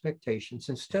else's expectations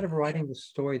instead of writing the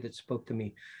story that spoke to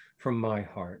me from my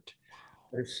heart.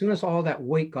 But as soon as all that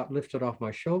weight got lifted off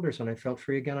my shoulders and I felt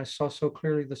free again, I saw so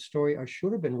clearly the story I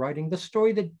should have been writing, the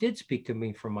story that did speak to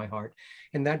me from my heart.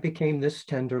 And that became This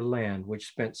Tender Land, which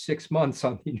spent 6 months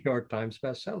on the New York Times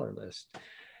bestseller list.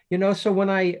 So when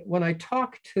I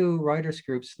talk to writers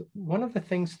groups, one of the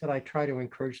things that I try to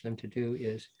encourage them to do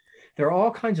is there are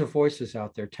all kinds of voices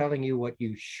out there telling you what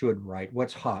you should write,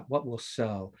 what's hot, what will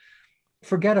sell.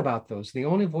 Forget about those. The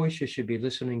only voice you should be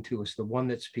listening to is the one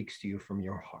that speaks to you from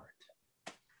your heart.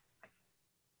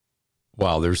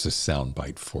 Wow, there's a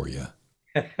soundbite for you.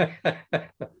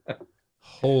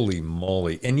 Holy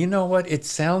moly. And you know what? It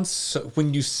sounds so,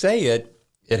 when you say it,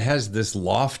 it has this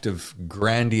loft of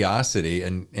grandiosity,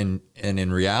 and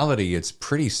in reality, it's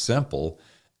pretty simple.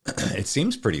 It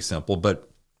seems pretty simple, but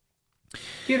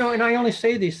and I only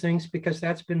say these things because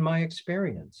that's been my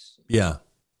experience. Yeah.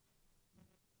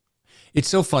 It's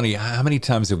so funny. How many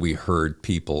times have we heard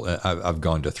people, I've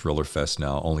gone to Thriller Fest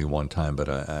now only one time, but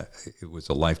it was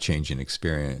a life-changing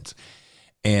experience.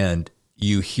 And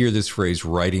you hear this phrase,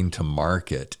 writing to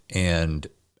market. And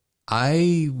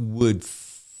I would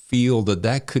feel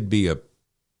that could be a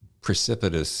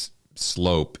precipitous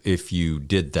slope if you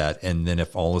did that. And then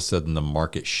if all of a sudden the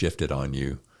market shifted on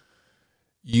you,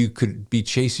 you could be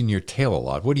chasing your tail a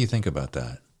lot. What do you think about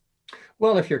that?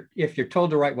 Well, if you're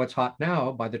told to write what's hot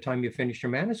now, by the time you finish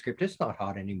your manuscript, it's not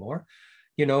hot anymore.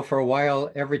 For a while,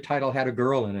 every title had a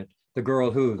girl in it. The girl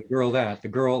who, the girl that, the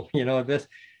girl, this.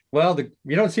 Well,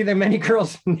 you don't see that many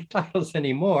girls in the titles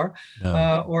anymore.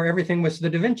 No. Or everything was the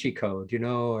Da Vinci Code,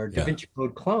 or Da Vinci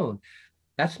Code clone.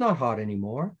 That's not hot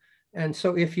anymore. And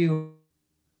so if you...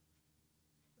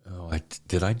 Oh,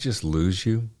 did I just lose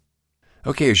you?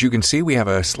 Okay, as you can see, we have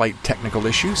a slight technical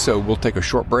issue, so we'll take a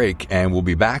short break, and we'll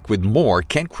be back with more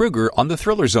Kent Krueger on the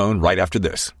Thriller Zone right after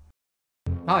this.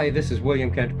 Hi, this is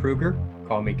William Kent Krueger.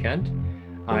 Call me Kent.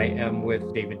 I am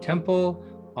with David Temple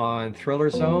on Thriller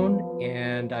Zone,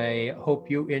 and I hope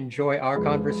you enjoy our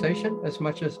conversation as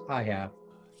much as I have.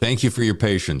 Thank you for your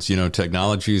patience.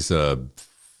 Technology's a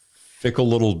fickle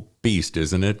little beast,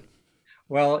 isn't it?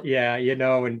 Well, yeah,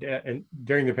 and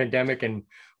during the pandemic and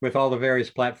with all the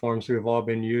various platforms we've all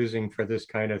been using for this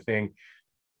kind of thing,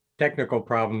 technical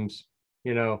problems,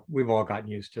 we've all gotten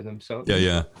used to them. So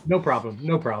yeah. No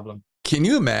problem. Can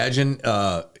you imagine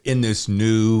in this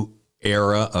new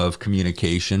era of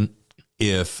communication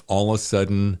if all of a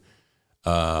sudden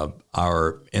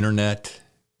our internet,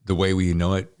 the way we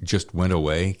know it, just went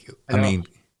away. I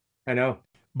know.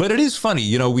 But it is funny,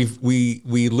 you know,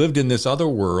 we lived in this other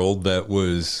world that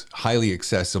was highly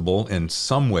accessible in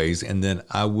some ways, and then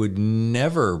I would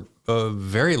never,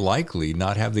 very likely,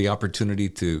 not have the opportunity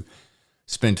to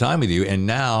spend time with you. And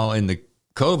now in the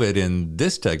COVID and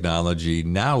this technology,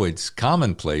 now it's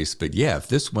commonplace. But yeah, if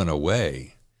this went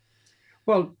away.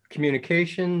 Well,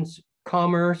 communications,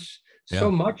 commerce, so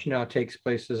Yeah. much now takes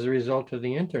place as a result of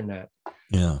the internet.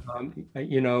 Yeah.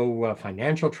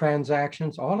 Financial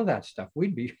transactions, all of that stuff.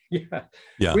 We'd be,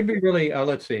 Yeah. we'd be really,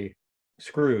 let's see,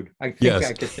 screwed. I think Yes.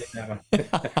 I could say that.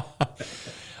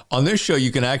 On this show,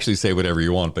 you can actually say whatever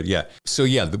you want, but yeah. So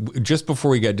yeah, just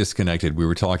before we got disconnected, we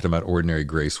were talking about Ordinary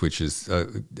Grace, which is,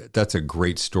 that's a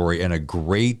great story and a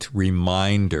great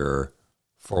reminder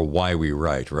for why we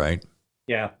write, right?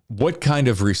 Yeah. What kind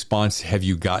of response have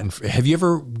you gotten? Have you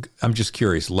ever, I'm just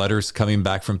curious, letters coming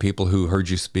back from people who heard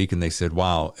you speak and they said,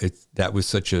 wow, that was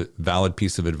such a valid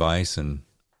piece of advice? And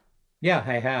Yeah,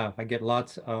 I have. I get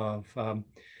lots of,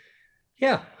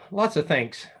 lots of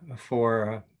thanks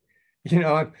for,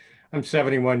 I'm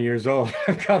 71 years old.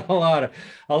 I've got a lot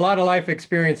of life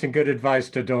experience and good advice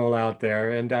to dole out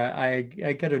there, and I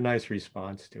get a nice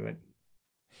response to it.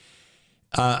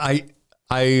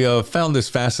 I found this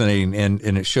fascinating,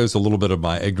 and it shows a little bit of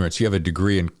my ignorance. You have a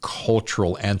degree in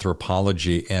cultural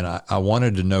anthropology, and I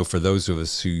wanted to know, for those of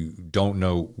us who don't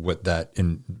know what that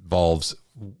involves,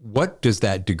 what does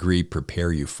that degree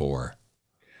prepare you for?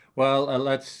 Well,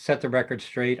 let's set the record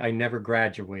straight. I never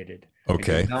graduated.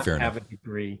 Okay, I did not fair have enough. a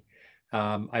degree.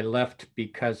 I left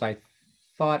because I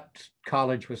thought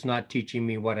college was not teaching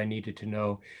me what I needed to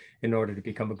know in order to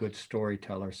become a good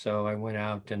storyteller. So I went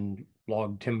out and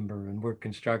logged timber and worked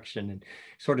construction and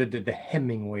sort of did the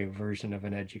Hemingway version of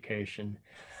an education.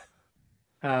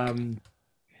 Um,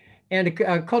 and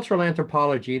cultural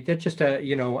anthropology, that's just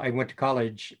I went to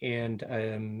college, and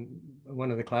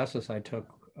one of the classes I took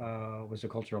was a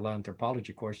cultural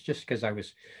anthropology course, just because I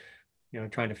was,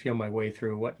 trying to feel my way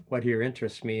through what here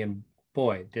interests me. And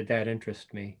boy, did that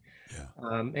interest me. Yeah.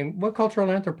 And what cultural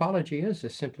anthropology is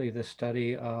simply the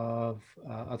study of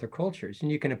other cultures. And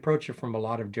you can approach it from a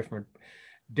lot of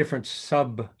different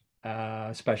sub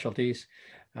specialties,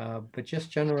 but just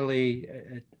generally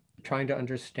trying to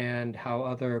understand how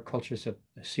other cultures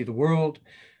see the world,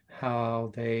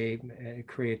 how they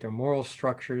create their moral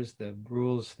structures, the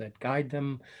rules that guide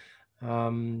them,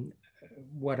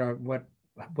 what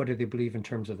do they believe in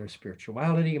terms of their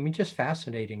spirituality? I mean, just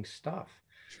fascinating stuff.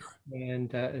 Sure.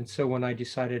 And so when I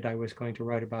decided I was going to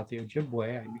write about the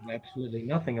Ojibwe, I knew absolutely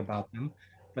nothing about them,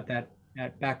 but that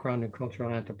background in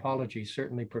cultural anthropology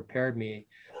certainly prepared me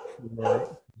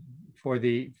for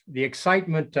the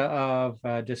excitement of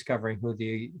discovering who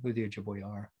the Ojibwe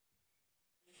are.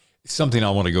 Something I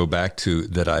want to go back to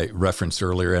that I referenced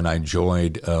earlier, and I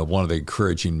enjoyed one of the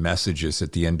encouraging messages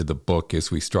at the end of the book as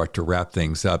we start to wrap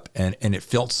things up, and it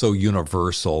felt so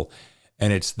universal.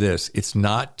 And it's this: it's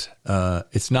not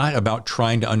about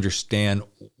trying to understand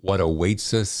what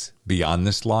awaits us beyond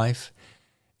this life.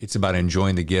 It's about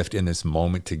enjoying the gift in this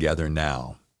moment together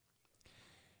now.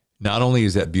 Not only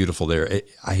is that beautiful there,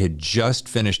 I had just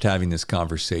finished having this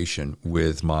conversation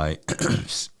with my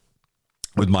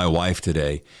with my wife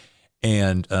today.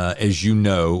 And as you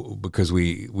know, because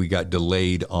we got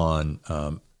delayed on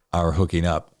our hooking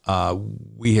up,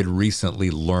 we had recently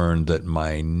learned that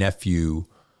my nephew,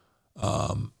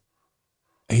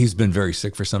 he's been very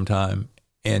sick for some time,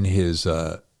 and his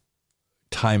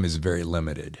time is very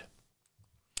limited.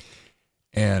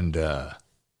 And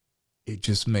it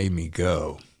just made me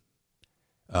go,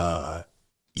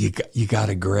 you got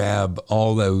to grab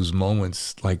all those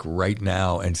moments like right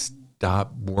now and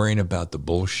stop worrying about the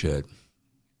bullshit,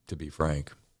 to be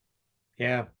frank.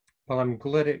 Yeah. Well, I'm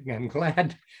glad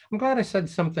I said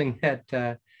something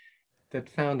that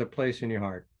found a place in your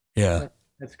heart. Yeah.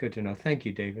 That's good to know. Thank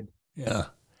you, David. Yeah.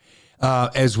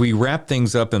 As we wrap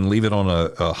things up and leave it on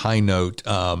a high note,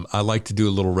 I like to do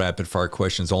a little rapid fire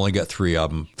questions. Only got 3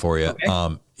 of them for you.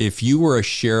 Okay. If you were a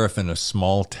sheriff in a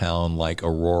small town like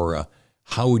Aurora,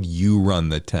 how would you run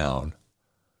the town?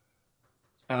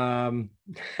 Probably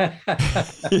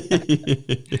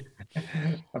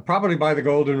by the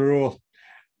golden rule.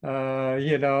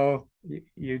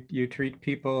 You treat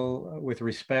people with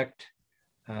respect.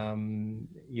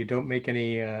 You don't make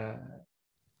any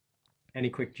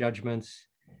quick judgments,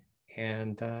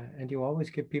 and you always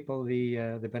give people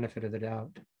the benefit of the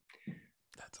doubt.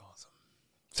 That's awesome.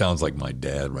 Sounds like my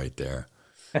dad right there.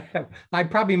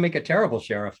 I'd probably make a terrible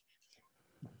sheriff.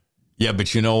 Yeah,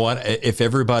 but you know what? If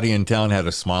everybody in town had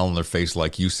a smile on their face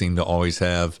like you seem to always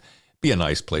have, be a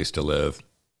nice place to live.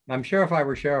 I'm sure if I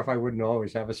were sheriff, I wouldn't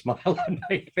always have a smile on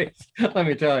my face. Let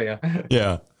me tell you.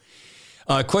 Yeah.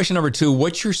 Question number 2,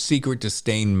 what's your secret to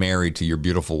staying married to your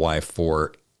beautiful wife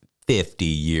for 50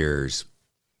 years?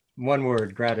 One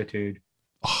word, gratitude.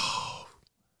 Oh,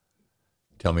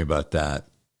 tell me about that.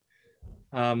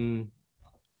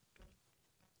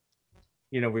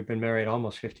 We've been married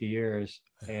almost 50 years,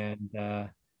 and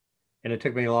it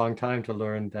took me a long time to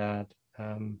learn that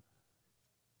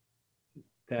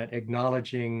that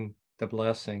acknowledging the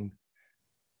blessing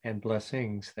and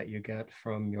blessings that you get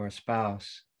from your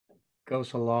spouse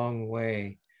goes a long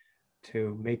way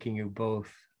to making you both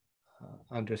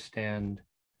understand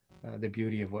the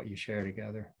beauty of what you share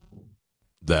together.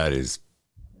 That is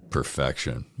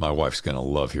perfection. My wife's going to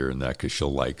love hearing that because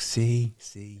she'll see,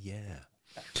 yeah.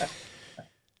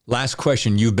 Last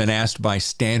question. You've been asked by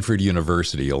Stanford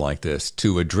University, you'll like this,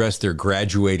 to address their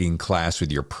graduating class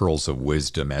with your pearls of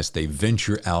wisdom as they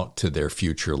venture out to their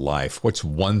future life. What's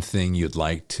one thing you'd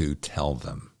like to tell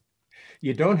them?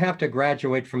 You don't have to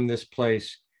graduate from this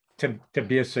place to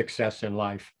be a success in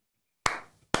life.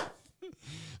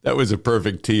 That was a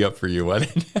perfect tee up for you,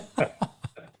 wasn't it?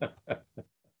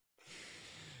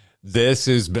 This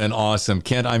has been awesome.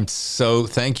 Kent,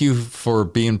 thank you for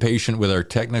being patient with our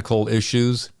technical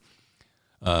issues.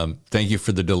 Thank you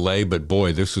for the delay, but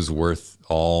boy, this was worth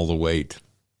all the wait.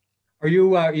 Are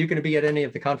you going to be at any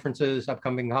of the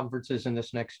upcoming conferences in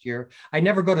this next year? I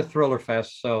never go to Thriller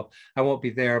Fest, so I won't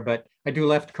be there, but I do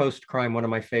Left Coast Crime, one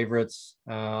of my favorites.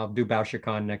 I'll do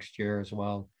BoschCon next year as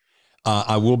well.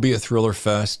 I will be at Thriller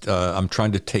Fest. I'm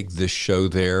trying to take this show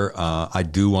there. I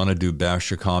do want to do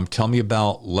BoschCon. Tell me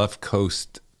about Left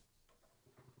Coast.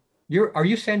 Are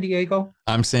you San Diego?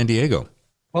 I'm San Diego.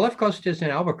 Well, Left Coast is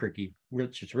in Albuquerque,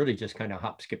 which is really just kind of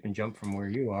hop, skip, and jump from where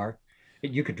you are.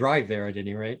 You could drive there at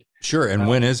any rate. Sure. And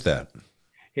when is that?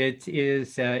 It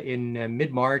is in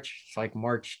mid-March. It's like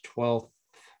March 12th,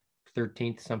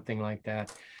 13th, something like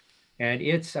that. And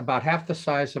it's about half the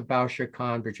size of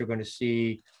BoschCon, but you're going to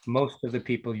see most of the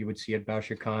people you would see at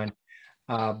BoschCon.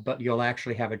 But you'll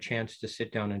actually have a chance to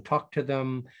sit down and talk to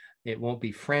them. It won't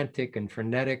be frantic and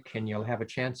frenetic, and you'll have a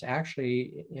chance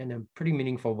actually in a pretty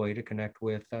meaningful way to connect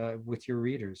with your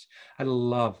readers. I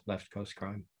love Left Coast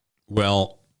Crime.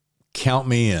 Well, count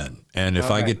me in. And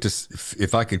if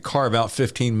if I could carve out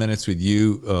 15 minutes with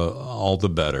you, all the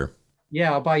better.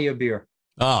 Yeah, I'll buy you a beer.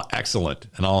 Oh, excellent.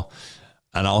 And I'll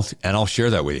share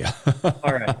that with you.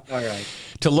 All right.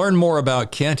 To learn more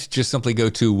about Kent, just simply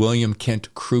go to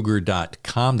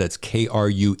williamkentkrueger.com. That's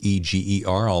Krueger.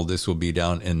 All this will be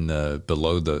down in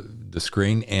below the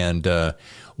screen. And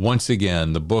once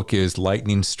again, the book is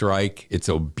Lightning Strike. It's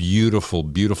a beautiful,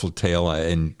 beautiful tale. I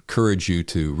encourage you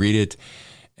to read it.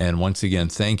 And once again,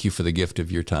 thank you for the gift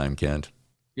of your time, Kent.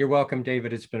 You're welcome,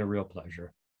 David. It's been a real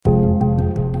pleasure.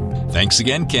 Thanks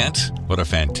again, Kent. What a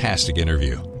fantastic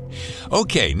interview.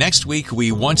 Okay, next week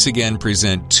we once again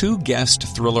present 2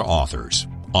 guest thriller authors.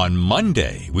 On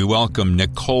Monday, we welcome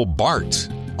Nicole Bart,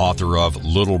 author of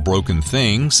Little Broken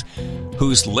Things,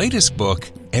 whose latest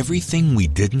book, Everything We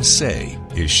Didn't Say,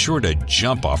 is sure to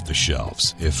jump off the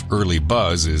shelves if early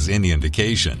buzz is any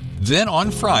indication. Then on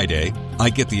Friday, I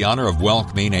get the honor of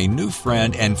welcoming a new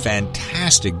friend and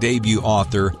fantastic debut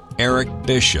author, Eric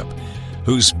Bishop,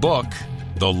 whose book,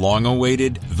 the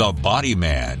long-awaited The Body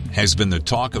Man, has been the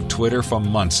talk of Twitter for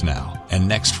months now. And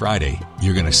next Friday,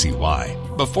 you're going to see why.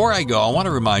 Before I go, I want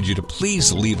to remind you to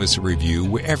please leave us a review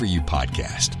wherever you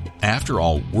podcast. After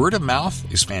all, word of mouth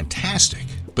is fantastic.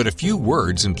 But a few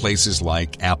words in places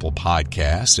like Apple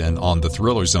Podcasts and on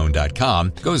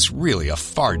thethrillerzone.com goes really a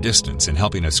far distance in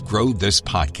helping us grow this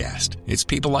podcast. It's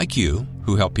people like you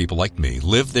who help people like me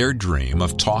live their dream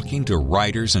of talking to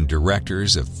writers and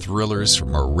directors of thrillers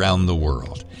from around the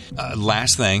world.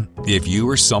 Last thing, if you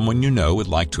or someone you know would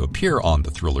like to appear on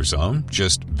The Thriller Zone,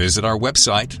 just visit our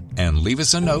website and leave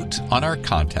us a note on our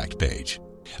contact page.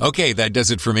 Okay, that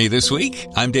does it for me this week.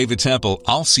 I'm David Temple.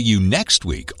 I'll see you next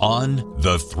week on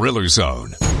The Thriller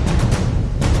Zone.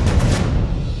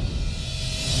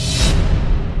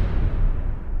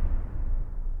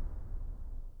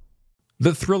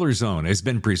 The Thriller Zone has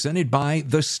been presented by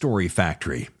The Story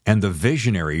Factory and the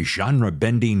visionary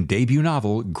genre-bending debut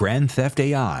novel Grand Theft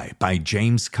AI by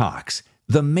James Cox.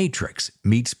 The Matrix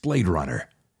meets Blade Runner.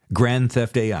 Grand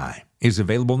Theft AI is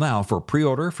available now for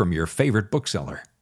pre-order from your favorite bookseller.